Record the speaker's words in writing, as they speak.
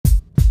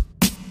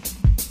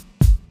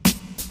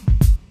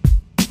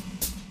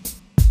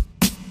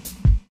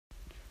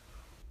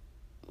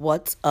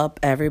What's up,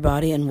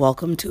 everybody, and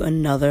welcome to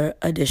another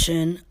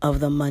edition of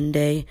the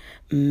Monday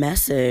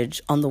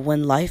Message on the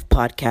Win Life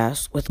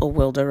podcast with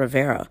Owilda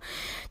Rivera.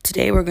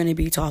 Today, we're going to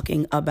be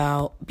talking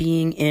about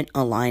being in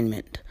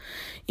alignment.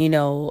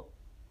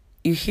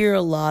 You hear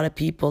a lot of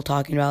people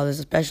talking about this,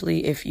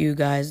 especially if you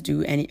guys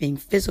do anything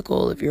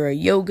physical, if you're a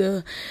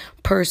yoga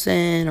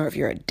person, or if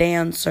you're a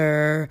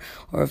dancer,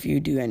 or if you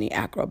do any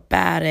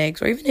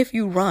acrobatics, or even if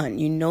you run.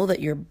 You know that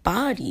your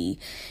body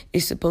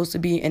is supposed to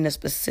be in a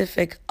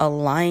specific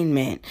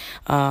alignment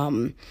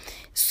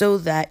so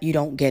that you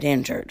don't get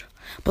injured.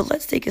 But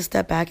let's take a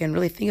step back and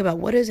really think about,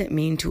 what does it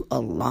mean to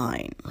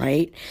align,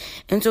 right?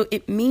 And so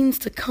it means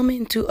to come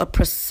into a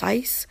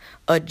precise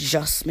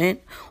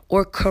adjustment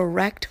or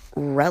correct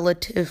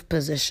relative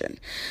position.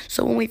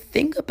 So when we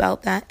think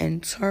about that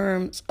in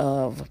terms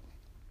of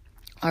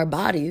our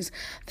bodies,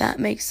 that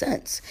makes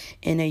sense.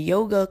 In a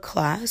yoga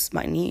class,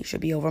 my knee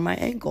should be over my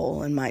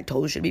ankle and my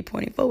toes should be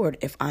pointing forward.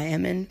 If I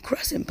am in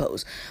crescent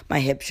pose, my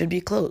hips should be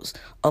closed.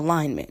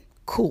 Alignment,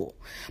 cool.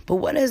 But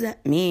what does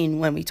that mean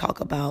when we talk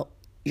about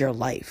your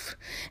life?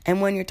 And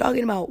when you're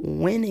talking about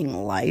winning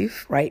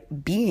life, right,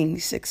 being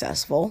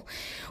successful,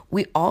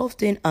 we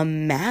often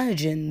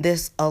imagine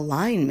this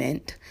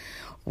alignment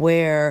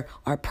where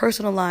our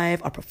personal life,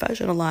 our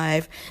professional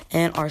life,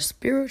 and our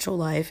spiritual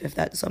life, if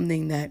that's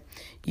something that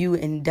you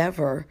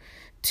endeavor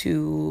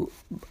to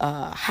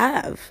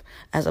have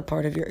as a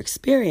part of your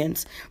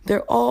experience,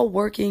 they're all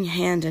working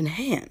hand in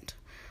hand,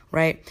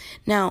 right?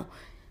 Now,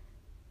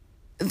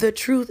 the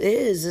truth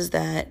is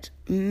that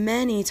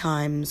many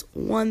times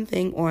one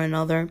thing or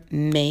another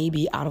may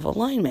be out of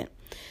alignment.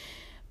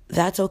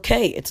 That's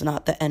okay. It's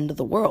not the end of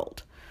the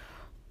world.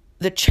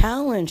 The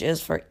challenge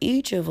is for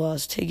each of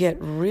us to get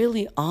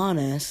really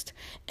honest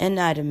and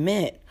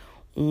admit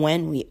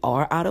when we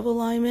are out of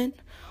alignment,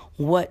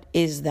 what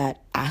is that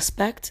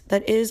aspect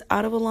that is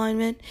out of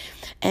alignment,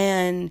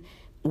 and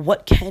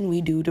what can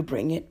we do to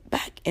bring it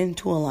back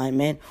into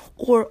alignment,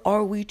 or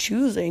are we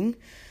choosing,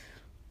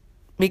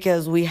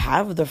 because we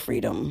have the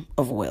freedom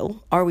of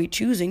will, are we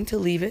choosing to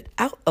leave it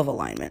out of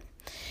alignment?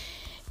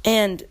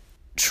 And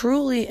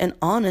truly and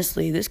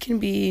honestly, this can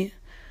be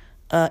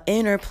an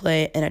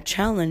interplay and a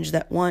challenge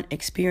that one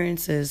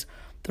experiences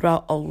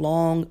throughout a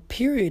long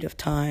period of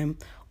time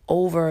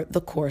over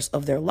the course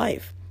of their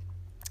life.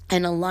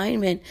 And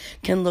alignment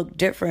can look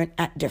different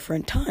at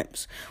different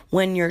times.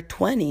 When you're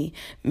 20,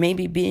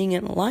 maybe being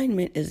in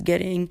alignment is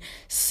getting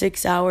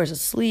 6 hours of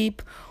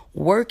sleep,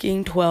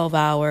 working 12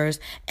 hours,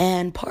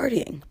 and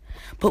partying.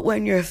 But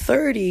when you're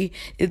 30,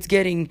 it's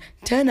getting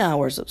 10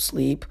 hours of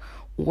sleep,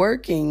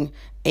 working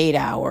 8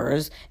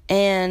 hours,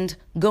 and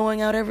going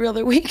out every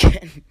other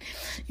weekend.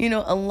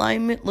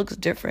 Alignment looks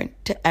different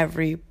to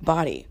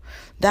everybody.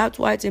 That's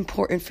why it's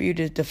important for you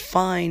to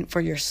define for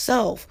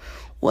yourself,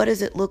 what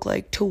does it look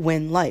like to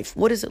win life?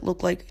 What does it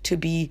look like to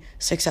be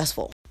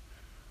successful?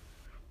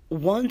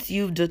 Once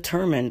you've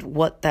determined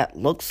what that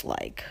looks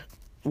like,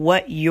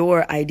 what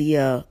your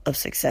idea of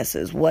success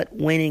is, what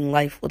winning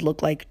life would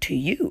look like to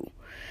you,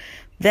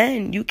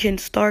 then you can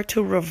start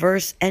to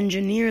reverse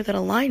engineer that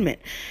alignment.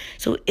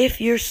 So if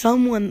you're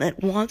someone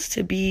that wants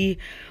to be,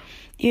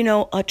 a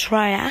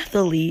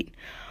triathlete,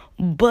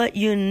 but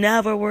you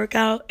never work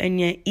out and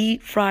you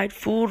eat fried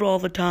food all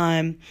the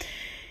time,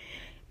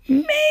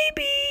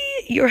 maybe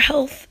your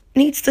health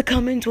needs to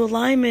come into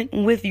alignment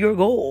with your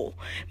goal.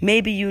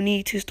 Maybe you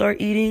need to start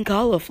eating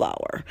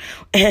cauliflower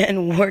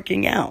and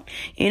working out.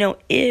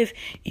 If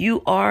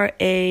you are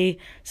a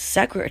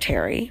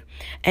secretary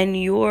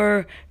and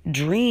your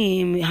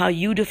dream, how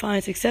you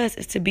define success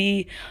is to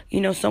be,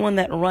 someone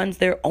that runs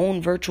their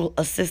own virtual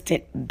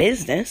assistant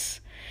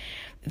business,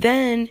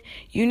 then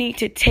you need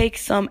to take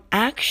some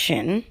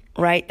action,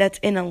 right, that's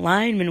in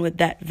alignment with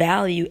that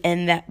value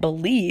and that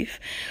belief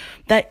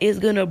that is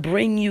going to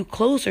bring you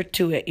closer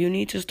to it. You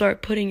need to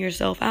start putting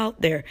yourself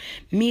out there,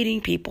 meeting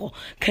people,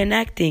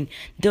 connecting,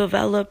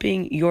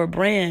 developing your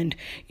brand,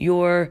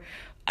 your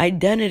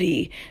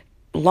identity,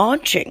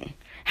 launching,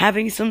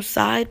 having some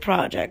side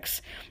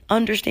projects,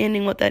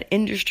 understanding what that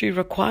industry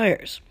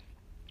requires.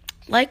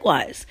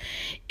 Likewise,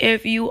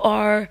 if you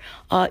are,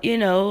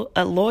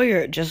 a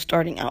lawyer just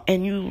starting out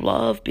and you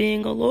love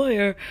being a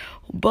lawyer,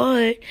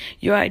 but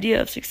your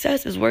idea of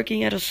success is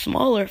working at a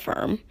smaller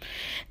firm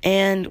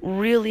and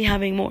really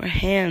having more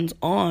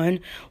hands-on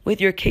with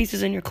your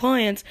cases and your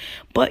clients,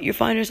 but you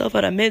find yourself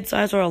at a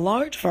mid-size or a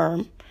large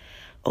firm,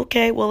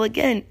 okay, well,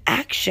 again,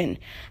 action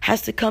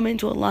has to come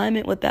into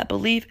alignment with that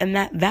belief and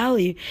that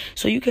value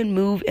so you can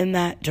move in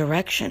that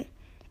direction.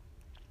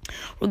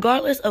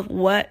 Regardless of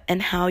what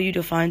and how you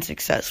define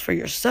success for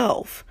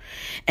yourself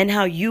and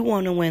how you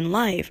want to win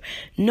life,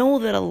 know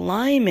that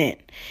alignment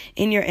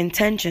in your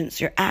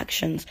intentions, your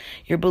actions,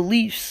 your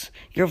beliefs,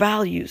 your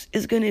values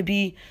is going to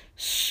be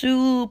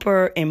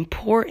super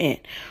important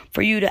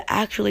for you to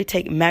actually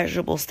take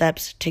measurable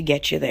steps to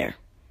get you there.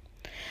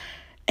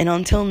 And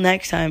until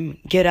next time,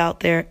 get out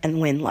there and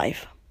win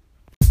life.